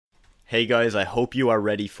Hey guys, I hope you are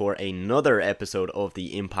ready for another episode of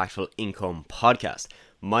the Impactful Income Podcast.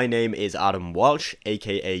 My name is Adam Walsh,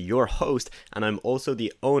 aka your host, and I'm also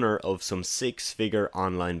the owner of some six-figure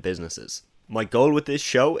online businesses. My goal with this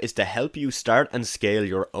show is to help you start and scale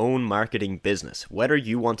your own marketing business, whether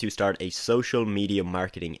you want to start a social media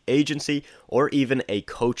marketing agency or even a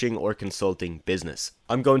coaching or consulting business.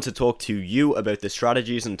 I'm going to talk to you about the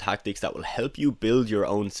strategies and tactics that will help you build your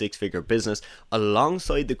own six-figure business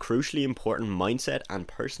alongside the crucially important mindset and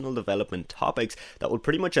personal development topics that will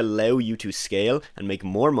pretty much allow you to scale and make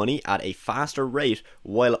more money at a faster rate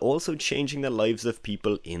while also changing the lives of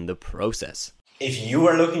people in the process. If you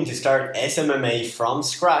are looking to start SMMA from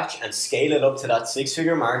scratch and scale it up to that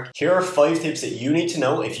six-figure mark, here are 5 tips that you need to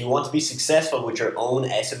know if you want to be successful with your own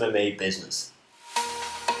SMMA business.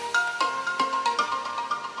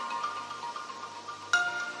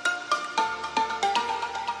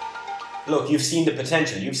 Look, you've seen the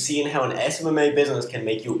potential. You've seen how an SMMA business can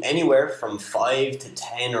make you anywhere from $5 to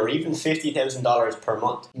 $10 or even $50,000 per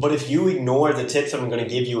month. But if you ignore the tips I'm going to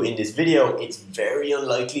give you in this video, it's very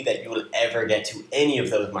unlikely that you will ever get to any of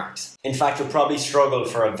those marks. In fact, you'll probably struggle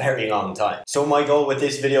for a very long time. So my goal with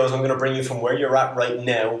this video is I'm going to bring you from where you're at right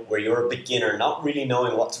now, where you're a beginner, not really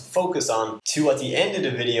knowing what to focus on, to at the end of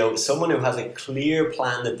the video, someone who has a clear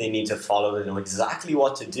plan that they need to follow, to know exactly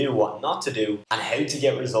what to do, what not to do, and how to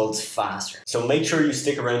get results fast. So make sure you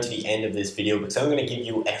stick around to the end of this video because I'm going to give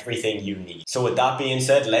you everything you need. So with that being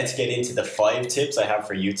said, let's get into the 5 tips I have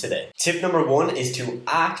for you today. Tip number 1 is to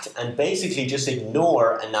act and basically just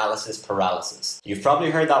ignore analysis paralysis. You've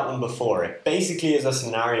probably heard that one before. It basically is a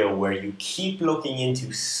scenario where you keep looking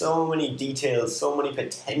into so many details, so many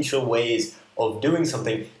potential ways of doing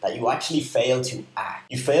something that you actually fail to act.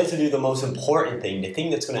 You fail to do the most important thing, the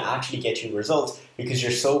thing that's going to actually get you results because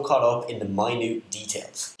you're so caught up in the minute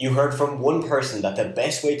details. You heard from one person that the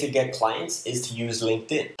best way to get clients is to use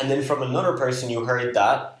LinkedIn. And then from another person you heard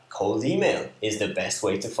that cold email is the best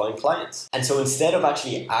way to find clients. And so instead of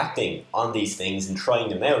actually acting on these things and trying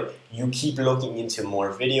them out, you keep looking into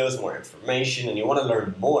more videos, more information, and you want to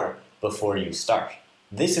learn more before you start.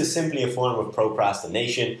 This is simply a form of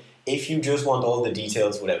procrastination. If you just want all the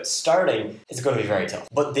details without starting, it's going to be very tough.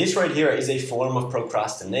 But this right here is a form of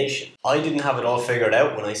procrastination. I didn't have it all figured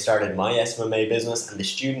out when I started my SMMA business, and the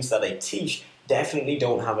students that I teach definitely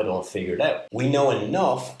don't have it all figured out. We know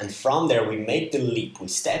enough, and from there we make the leap. We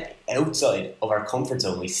step outside of our comfort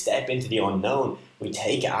zone. We step into the unknown. We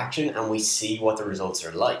take action and we see what the results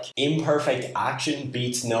are like. Imperfect action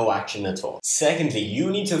beats no action at all. Secondly,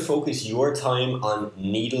 you need to focus your time on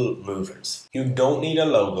needle movers. You don't need a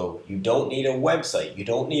logo. You don't need a website. You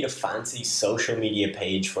don't need a fancy social media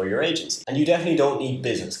page for your agency. And you definitely don't need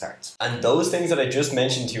business cards. And those things that I just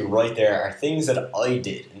mentioned to you right there are things that I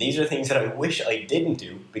did. And these are things that I wish I didn't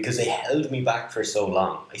do because they held me back for so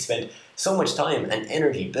long. I spent so much time and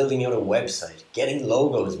energy building out a website, getting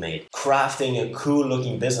logos made, crafting a cool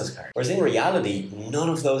looking business card. Whereas in reality, none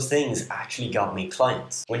of those things actually got me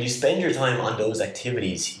clients. When you spend your time on those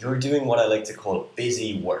activities, you're doing what I like to call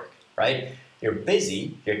busy work, right? You're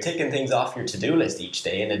busy, you're ticking things off your to-do list each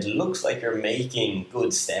day, and it looks like you're making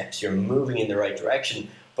good steps, you're moving in the right direction,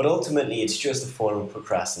 but ultimately it's just a form of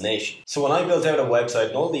procrastination. So when I built out a website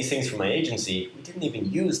and all these things for my agency, we didn't even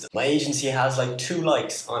use them. My agency has like 2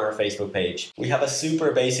 likes on our Facebook page. We have a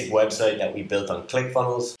super basic website that we built on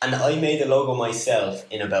ClickFunnels, and I made the logo myself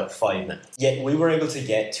in about 5 minutes. Yet we were able to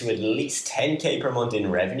get to at least 10K per month in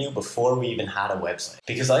revenue before we even had a website.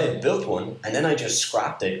 Because I had built one and then I just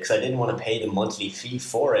scrapped it because I didn't want to pay the monthly fee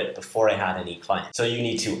for it before I had any clients. So you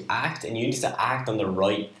need to act, and you need to act on the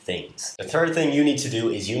right things. The third thing you need to do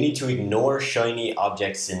is you need to ignore shiny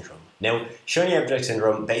object syndrome. Now, shiny object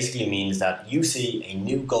syndrome basically means that you see a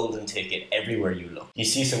new golden ticket everywhere you look. You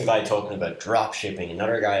see some guy talking about drop shipping,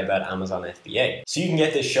 another guy about Amazon FBA. So you can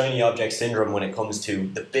get this shiny object syndrome when it comes to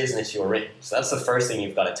the business you're in. So that's the first thing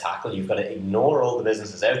you've got to tackle. You've got to ignore all the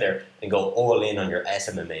businesses out there and go all in on your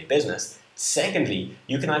SMMA business. Secondly,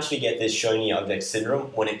 you can actually get this shiny object syndrome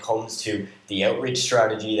when it comes to the outreach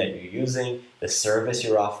strategy that you're using, the service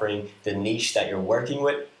you're offering, the niche that you're working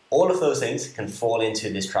with. All of those things can fall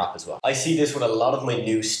into this trap as well. I see this with a lot of my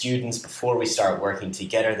new students before we start working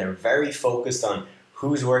together. They're very focused on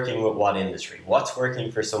who's working with what industry, what's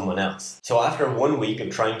working for someone else. So after 1 week of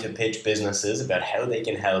trying to pitch businesses about how they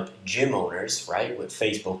can help gym owners, right, with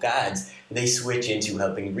Facebook ads, they switch into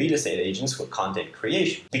helping real estate agents with content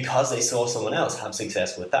creation because they saw someone else have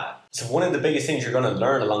success with that. So one of the biggest things you're going to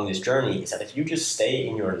learn along this journey is that if you just stay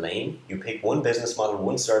in your lane, you pick one business model,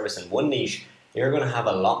 one service, and one niche, you're going to have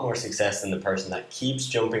a lot more success than the person that keeps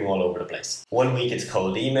jumping all over the place. 1 week it's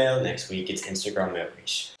cold email, next week it's Instagram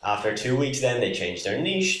outreach. After 2 weeks then they change their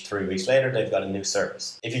niche, 3 weeks later they've got a new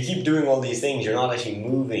service. If you keep doing all these things, you're not actually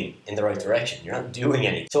moving in the right direction. You're not doing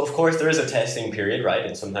anything. So of course there is a testing period, right?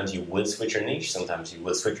 And sometimes you will switch your niche, sometimes you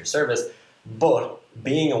will switch your service, but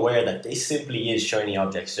being aware that this simply is shiny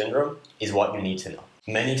object syndrome is what you need to know.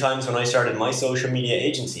 Many times when I started my social media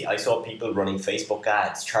agency, I saw people running Facebook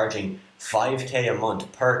ads, charging $5,000 a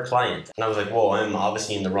month per client. And I was like, whoa, I'm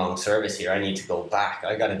obviously in the wrong service here. I need to go back.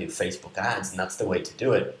 I got to do Facebook ads, and that's the way to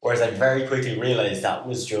do it. Whereas I very quickly realized that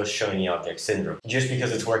was just shiny object syndrome. Just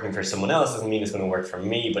because it's working for someone else doesn't mean it's going to work for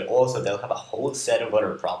me, but also they'll have a whole set of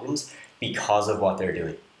other problems because of what they're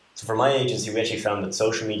doing. So for my agency, we actually found that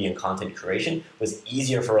social media and content creation was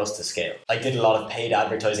easier for us to scale. I did a lot of paid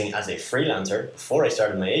advertising as a freelancer before I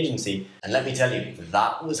started my agency, and let me tell you,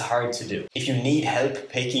 that was hard to do. If you need help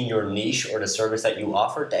picking your niche or the service that you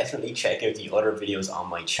offer, definitely check out the other videos on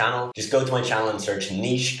my channel. Just go to my channel and search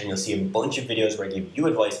niche, and you'll see a bunch of videos where I give you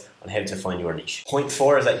advice on how to find your niche. Point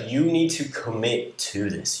 4 is that you need to commit to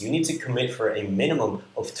this. You need to commit for a minimum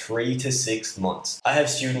of 3 to 6 months. I have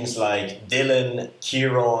students like Dylan,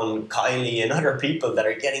 Kieran, Kylie, and other people that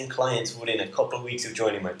are getting clients within a couple of weeks of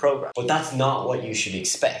joining my program. But that's not what you should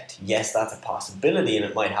expect. Yes, that's a possibility and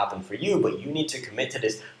it might happen for you, but you need to commit to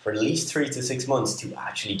this for at least 3 to 6 months to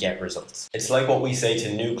actually get results. It's like what we say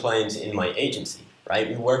to new clients in my agency, right?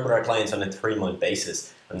 We work with our clients on a 3-month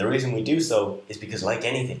basis. And the reason we do so is because, like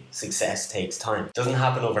anything, success takes time. It doesn't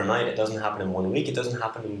happen overnight, it doesn't happen in 1 week, it doesn't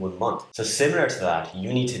happen in 1 month. So similar to that,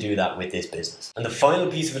 you need to do that with this business. And the final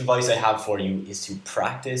piece of advice I have for you is to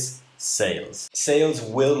practice sales. Sales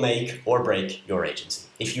will make or break your agency.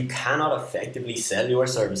 If you cannot effectively sell your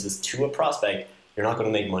services to a prospect, you're not going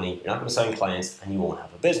to make money, you're not going to sign clients, and you won't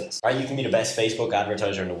have a business. Right? You can be the best Facebook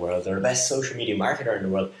advertiser in the world or the best social media marketer in the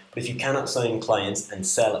world, but if you cannot sign clients and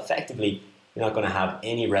sell effectively, you're not going to have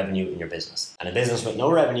any revenue in your business. And a business with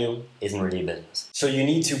no revenue isn't really a business. So you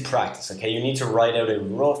need to practice, okay? You need to write out a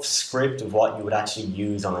rough script of what you would actually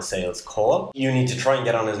use on a sales call. You need to try and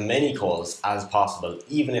get on as many calls as possible,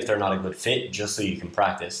 even if they're not a good fit, just so you can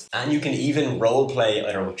practice. And you can even role play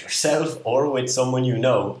either with yourself or with someone you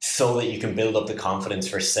know so that you can build up the confidence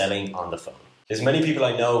for selling on the phone. There's many people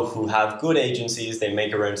I know who have good agencies, they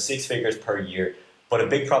make around 6 figures per year. But a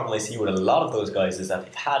big problem I see with a lot of those guys is that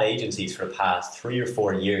they've had agencies for the past 3 or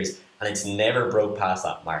 4 years and it's never broke past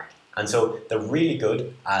that mark. And so they're really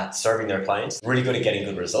good at serving their clients, really good at getting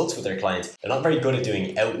good results with their clients. They're not very good at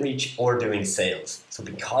doing outreach or doing sales. So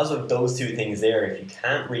because of those 2 things there, if you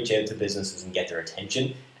can't reach out to businesses and get their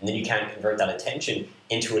attention, and then you can't convert that attention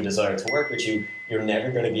into a desire to work with you, you're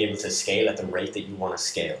never going to be able to scale at the rate that you want to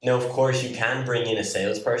scale. Now, of course, you can bring in a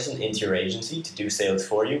salesperson into your agency to do sales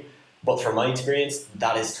for you. But from my experience,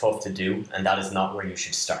 that is tough to do, and that is not where you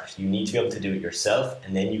should start. You need to be able to do it yourself,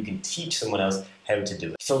 and then you can teach someone else how to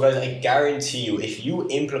do it. So guys, I guarantee you, if you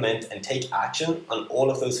implement and take action on all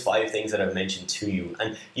of those 5 things that I've mentioned to you,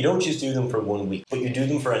 and you don't just do them for 1 week, but you do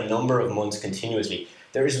them for a number of months continuously,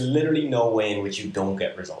 there is literally no way in which you don't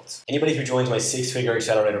get results. Anybody who joins my 6-figure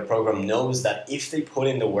accelerator program knows that if they put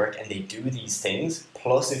in the work and they do these things,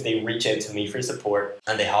 plus if they reach out to me for support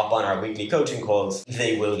and they hop on our weekly coaching calls,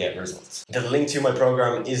 they will get results. The link to my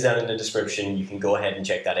program is down in the description. You can go ahead and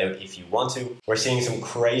check that out if you want to. We're seeing some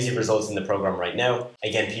crazy results in the program right now.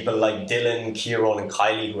 Again, people like Dylan, Kieran, and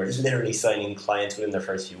Kylie who are literally signing clients within their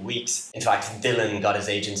first few weeks. In fact, Dylan got his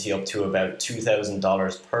agency up to about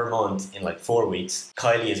 $2,000 per month in like 4 weeks.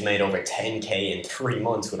 Kylie has made over $10,000 in 3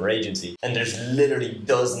 months with her agency. And there's literally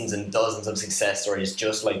dozens and dozens of success stories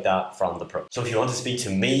just like that from the program. So if you want to speak to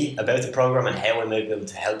me about the program and how I might be able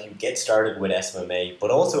to help you get started with SMMA, but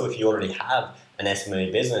also if you already have an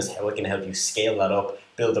SMMA business, how I can help you scale that up,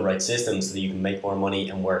 build the right systems so that you can make more money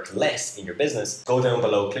and work less in your business, go down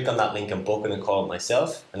below, click on that link and book in a call with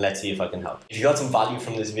myself, and let's see if I can help. If you got some value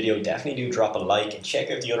from this video, definitely do drop a like and check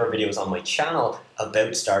out the other videos on my channel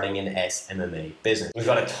about starting an SMMA business. We've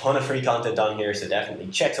got a ton of free content on here, so definitely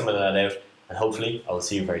check some of that out, and hopefully I will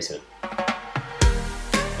see you very soon.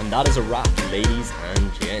 And that is a wrap, ladies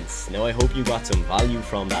and gents. Now I hope you got some value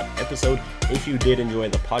from that episode. If you did enjoy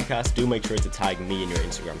the podcast, do make sure to tag me in your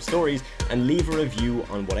Instagram stories and leave a review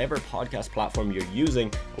on whatever podcast platform you're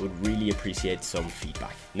using. I would really appreciate some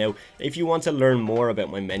feedback. Now, if you want to learn more about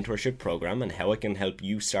my mentorship program and how it can help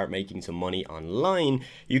you start making some money online,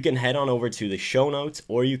 you can head on over to the show notes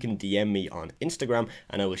or you can DM me on Instagram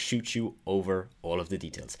and I will shoot you over all of the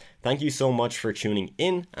details. Thank you so much for tuning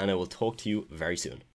in and I will talk to you very soon.